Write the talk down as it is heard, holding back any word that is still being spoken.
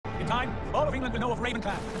time, all of England will know of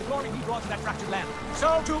Ravenclan, and the glory he brought to that fractured land.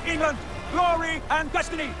 So to England, glory and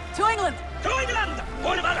destiny! To England! To England!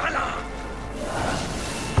 For Valhalla!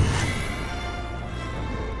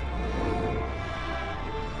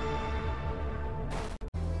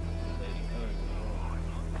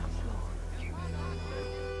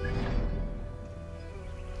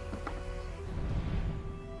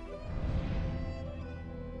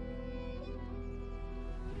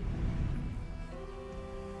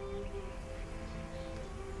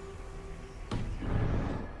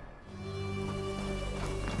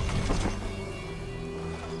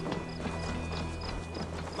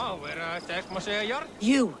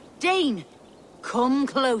 You, Dane! Come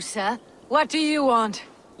closer. What do you want?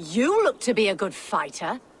 You look to be a good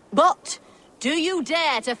fighter, but do you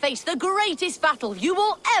dare to face the greatest battle you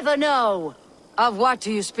will ever know? Of what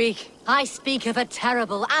do you speak? I speak of a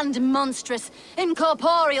terrible and monstrous,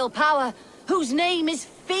 incorporeal power whose name is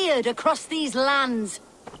feared across these lands.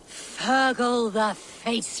 Fergal the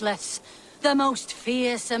Faceless, the most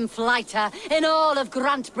fearsome fighter in all of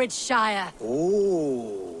Grantbridgeshire.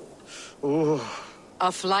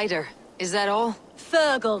 A fighter, is that all?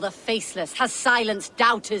 Fergal the Faceless has silenced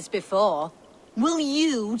doubters before. Will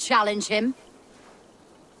you challenge him?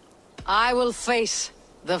 I will face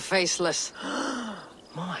the Faceless.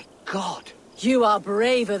 My God! You are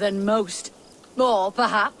braver than most. Or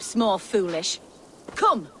perhaps more foolish.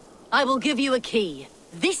 Come, I will give you a key.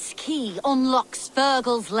 This key unlocks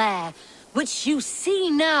Fergal's lair, which you see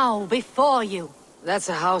now before you. That's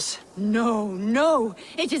a house. No.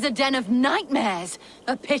 It is a den of nightmares.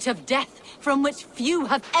 A pit of death from which few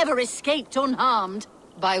have ever escaped unharmed.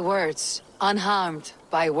 By words. Unharmed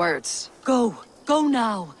by words. Go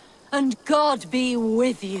now. And God be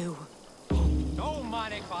with you.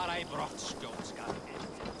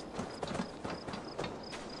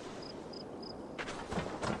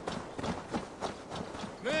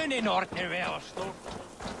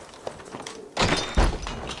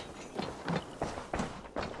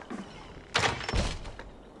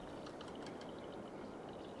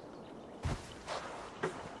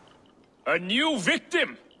 A new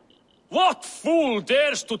victim? What fool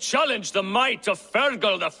dares to challenge the might of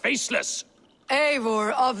Fergal the Faceless?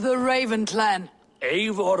 Eivor of the Raven clan.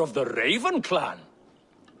 Eivor of the Raven clan?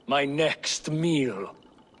 My next meal.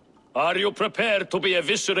 Are you prepared to be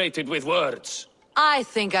eviscerated with words? I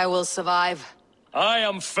think I will survive. I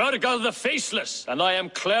am Fergal the Faceless, and I am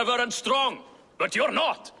clever and strong. But you're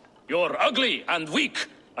not. You're ugly and weak,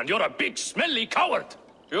 and you're a big, smelly coward.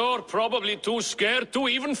 You're probably too scared to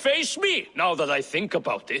even face me, now that I think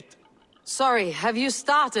about it. Sorry, have you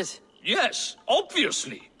started? Yes,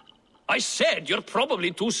 obviously. I said you're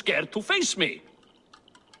probably too scared to face me.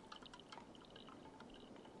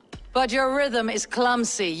 But your rhythm is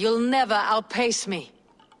clumsy. You'll never outpace me.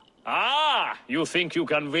 Ah, you think you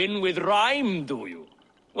can win with rhyme, do you?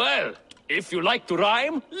 Well, if you like to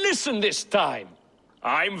rhyme, listen this time.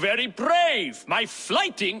 I'm very brave. My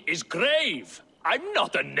flighting is grave. I'm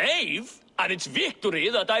not a knave, and it's victory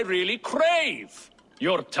that I really crave.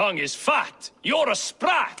 Your tongue is fat, you're a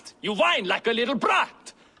sprat, you whine like a little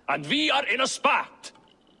brat, and we are in a spat.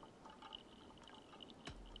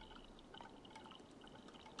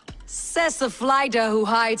 Says a fighter who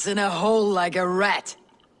hides in a hole like a rat.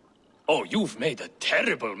 Oh, you've made a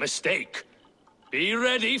terrible mistake. Be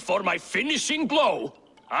ready for my finishing blow.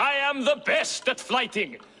 I am the best at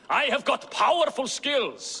flighting. I have got powerful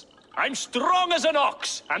skills. I'm strong as an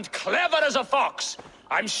ox, and clever as a fox.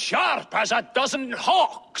 I'm sharp as a dozen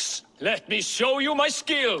hawks. Let me show you my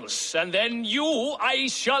skills, and then you I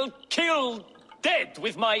shall kill dead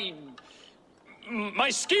with my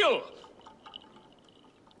skill.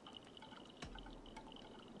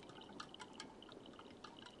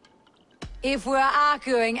 If we're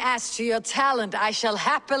arguing as to your talent, I shall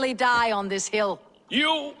happily die on this hill.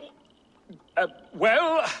 You...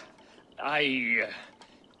 well...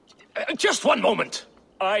 just one moment.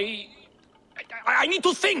 I need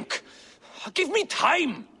to think. Give me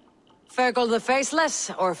time. Fergal the Faceless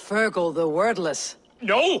or Fergal the Wordless?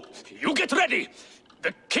 No, you get ready.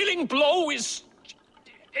 The killing blow is...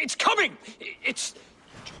 it's coming. It's...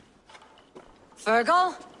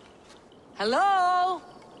 Fergal? Hello?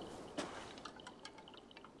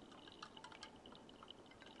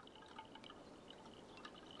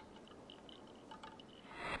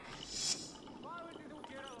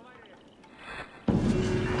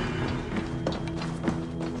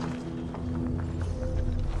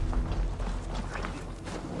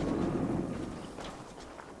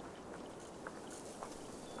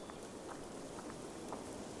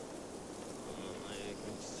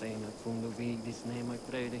 Seinät kun du vigdis nej mig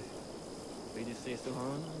pröjdig. Vidis ses och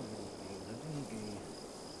han.